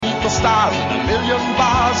stars and a million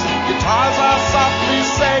bars. Guitars are softly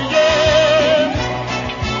saying,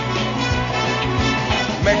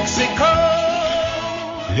 Mexico.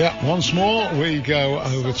 Yeah, once more we go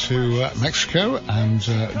over to Mexico and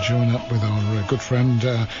join up with our good friend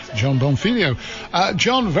John Bonfiglio.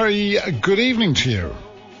 John, very good evening to you.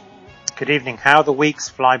 Good evening. How the weeks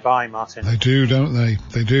fly by, Martin. They do, don't they?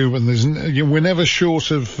 They do. And we're never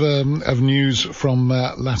short of news from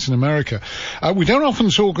Latin America. We don't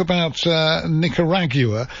often talk about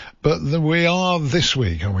Nicaragua, but we are this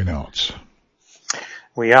week, are we not?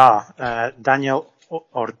 We are. Daniel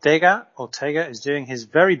Ortega is doing his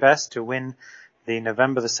very best to win the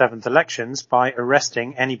November the 7th elections by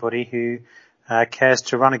arresting anybody who cares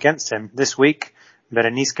to run against him. This week,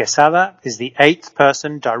 Berenice Quesada is the 8th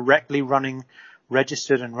person directly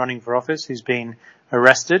registered and running for office who's been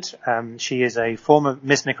arrested. She is a former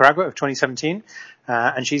Miss Nicaragua of 2017,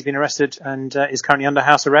 and she's been arrested and is currently under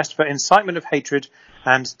house arrest for incitement of hatred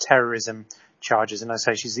and terrorism charges. And I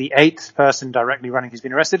say she's the 8th person directly running who's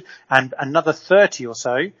been arrested, and another 30 or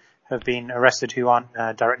so have been arrested who aren't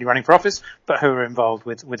directly running for office, but who are involved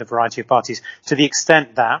with a variety of parties, to the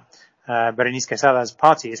extent that Berenice Quesada's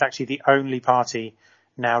party is actually the only party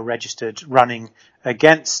now registered running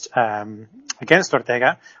against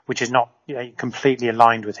Ortega, which is not completely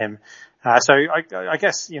aligned with him. So I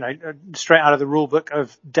guess, straight out of the rule book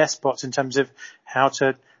of despots in terms of how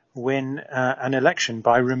to win an election,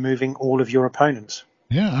 by removing all of your opponents.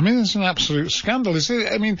 Yeah, I mean, it's an absolute scandal. Is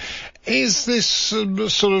it? I mean, is this is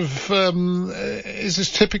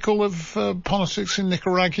this typical of politics in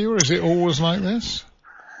Nicaragua? Is it always like this?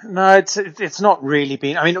 No, it's not really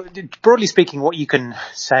been. I mean, broadly speaking, what you can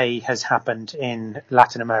say has happened in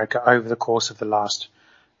Latin America over the course of the last,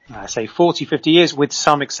 say, 40, 50 years, with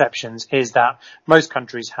some exceptions, is that most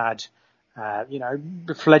countries had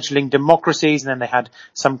fledgling democracies, and then they had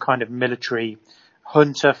some kind of military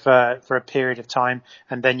junta for a period of time,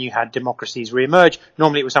 and then you had democracies re-emerge.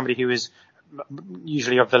 Normally it was somebody who was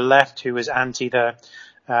usually of the left who was anti the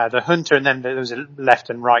junta, and then there was a left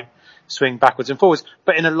and right swing backwards and forwards.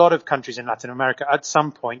 But in a lot of countries in Latin America, at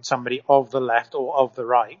some point, somebody of the left or of the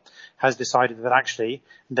right has decided that actually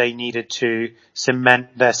they needed to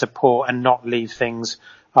cement their support and not leave things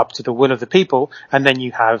up to the will of the people. And then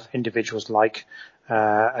you have individuals like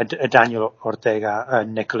a Daniel Ortega,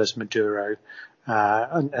 Nicolas Maduro,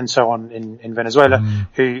 and so on in Venezuela,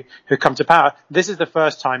 who come to power. This is the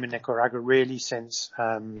first time in Nicaragua really since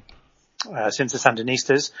the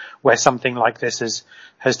Sandinistas where something like this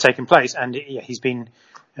has taken place. And he's been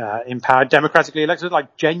empowered, democratically elected,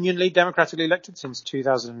 like genuinely democratically elected since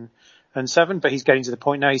 2007. But he's getting to the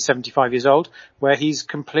point now, he's 75 years old, where he's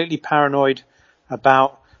completely paranoid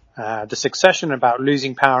about the succession, about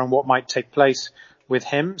losing power and what might take place with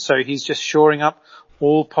him. So he's just shoring up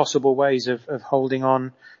all possible ways of holding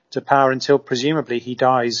on to power until presumably he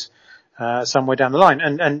dies somewhere down the line.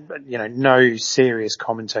 And no serious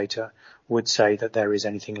commentator would say that there is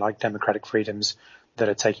anything like democratic freedoms that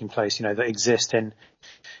are taking place, that exist in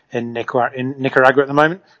Nicaragua at the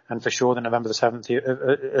moment. And for sure, the November the 7th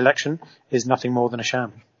election is nothing more than a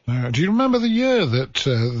sham. Do you remember the year that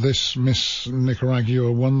this Miss Nicaragua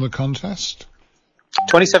won the contest?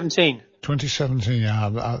 2017. 2017,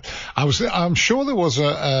 yeah. I'm sure there was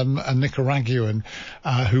a Nicaraguan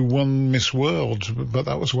who won Miss World, but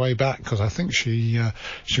that was way back, because I think she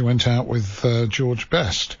went out with George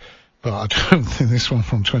Best. But I don't think this one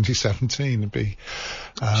from 2017 would be.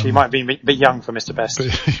 She might be a bit young for Mr. Best,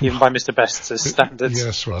 even by Mr. Best's standards.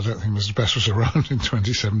 Yes, well, I don't think Mr. Best was around in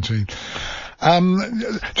 2017.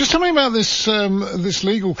 Just tell me about this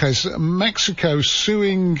legal case. Mexico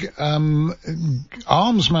suing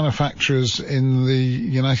arms manufacturers in the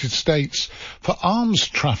United States for arms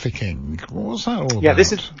trafficking. What was that all about? Yeah,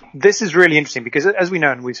 this is really interesting, because as we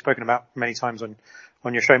know, and we've spoken about many times on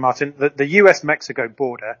your show, Martin, the US-Mexico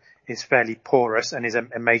border is fairly porous and is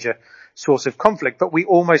a major source of conflict, but we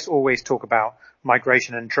almost always talk about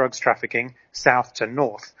migration and drugs trafficking south to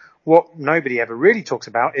north. What nobody ever really talks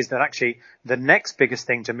about is that actually the next biggest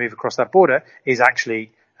thing to move across that border is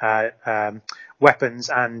actually weapons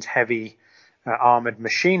and heavy armored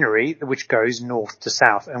machinery, which goes north to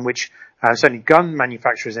south, and which certainly gun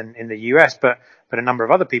manufacturers in the US, but a number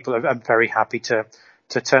of other people are very happy to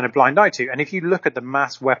turn a blind eye to. And if you look at the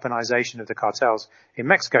mass weaponization of the cartels in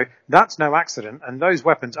Mexico, that's no accident. And those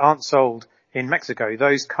weapons aren't sold in Mexico.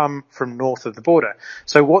 Those come from north of the border.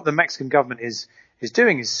 So what the Mexican government is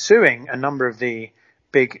doing is suing a number of the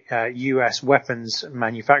big US weapons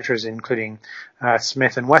manufacturers, including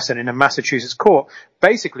Smith and Wesson, in a Massachusetts court,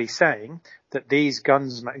 basically saying that these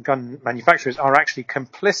gun manufacturers are actually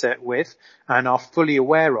complicit with and are fully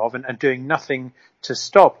aware of and doing nothing to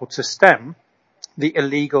stop or to stem the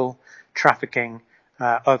illegal trafficking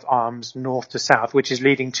of arms north to south, which is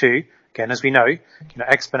leading to, again, as we know,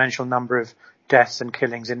 exponential number of deaths and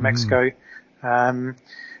killings in Mexico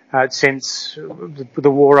since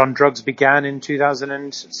the war on drugs began in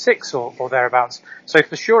 2006 or thereabouts. So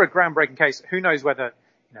for sure, a groundbreaking case. Who knows whether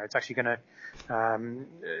it's actually going to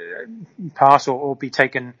pass or be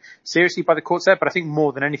taken seriously by the courts there. But I think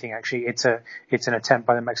more than anything, actually, it's an attempt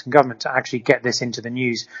by the Mexican government to actually get this into the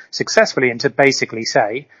news successfully and to basically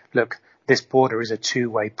say, look, this border is a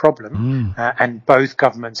two-way problem, and both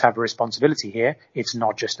governments have a responsibility here. It's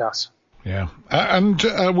not just us. Yeah, and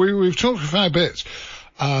we've talked a fair bit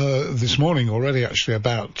this morning already, actually,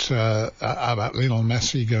 about Lionel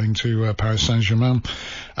Messi going to Paris Saint-Germain,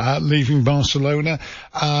 leaving Barcelona.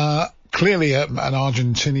 Clearly an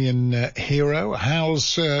Argentinian hero.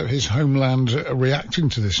 How's his homeland reacting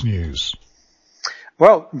to this news?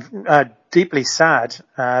 Well, deeply sad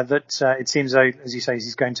that it seems, though, as you say,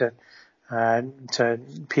 he's going to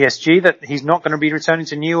PSG, that he's not going to be returning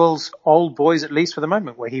to Newell's Old Boys, at least for the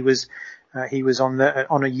moment, where he was on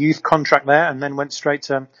a youth contract there and then went straight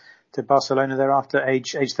to Barcelona thereafter,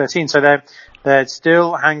 age 13. So they're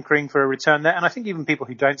still hankering for a return there, and I think even people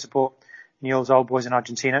who don't support Newell's Old Boys in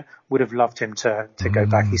Argentina would have loved him to go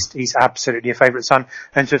back. He's absolutely a favourite son,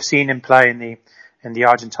 and to have seen him play in the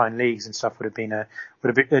Argentine leagues and stuff would have been a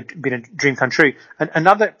dream come true. And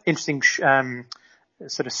another interesting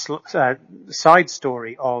sort of side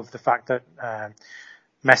story of the fact that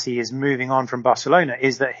Messi is moving on from Barcelona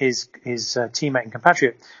is that his teammate and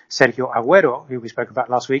compatriot Sergio Agüero, who we spoke about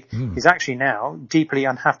last week, is actually now deeply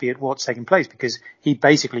unhappy at what's taking place because he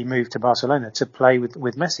basically moved to Barcelona to play with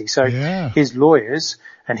Messi. So his lawyers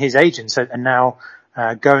and his agents are now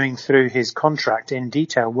going through his contract in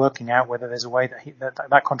detail, working out whether there's a way that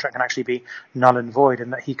that contract can actually be null and void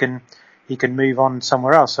and that he can move on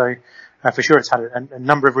somewhere else. So for sure, it's had a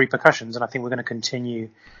number of repercussions, and I think we're going to continue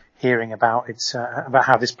hearing about about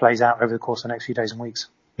how this plays out over the course of the next few days and weeks.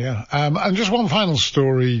 Yeah, and just one final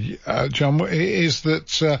story, John, is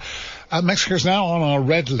that Mexico's now on our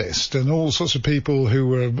red list, and all sorts of people who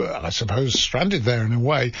were, I suppose, stranded there in a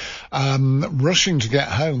way, rushing to get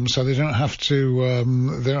home so they don't have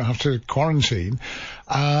to quarantine,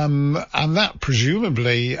 and that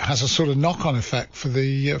presumably has a sort of knock-on effect for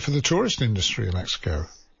the tourist industry in Mexico.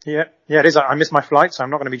 Yeah, it is. I missed my flight, so I'm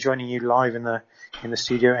not going to be joining you live in the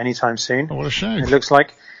studio anytime soon. Oh, what a shame. It looks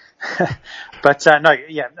like. But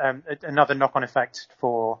another knock-on effect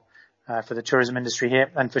for the tourism industry here,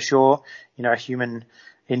 and for sure, a human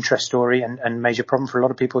interest story and major problem for a lot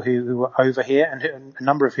of people who were over here, and a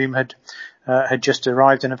number of whom had just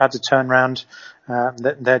arrived and have had to turn around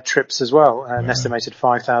their trips as well. An estimated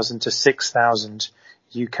 5,000 to 6,000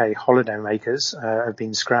 UK holidaymakers have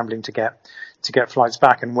been scrambling to get flights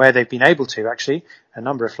back, and where they've been able to, actually, a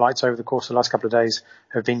number of flights over the course of the last couple of days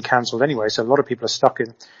have been cancelled anyway. So a lot of people are stuck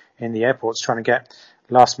in the airports trying to get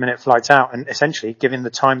last minute flights out. And essentially, given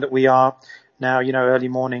the time that we are now, early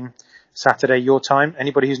morning Saturday, your time,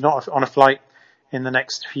 anybody who's not on a flight in the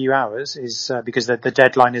next few hours is, because the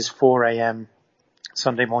deadline is 4 a.m.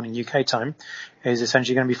 Sunday morning UK time, is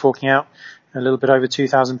essentially going to be forking out a little bit over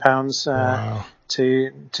 £2,000 wow.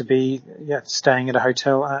 to be staying at a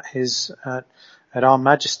hotel at Our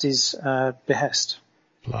Majesty's behest.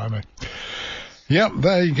 Blimey. Yep,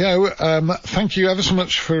 there you go. Thank you ever so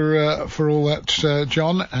much for all that,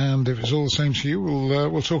 John. And if it's all the same to you,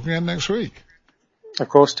 we'll talk again next week. Of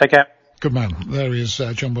course. Take care. Good man. There is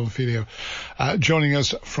John Bonfiglio joining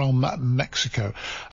us from Mexico.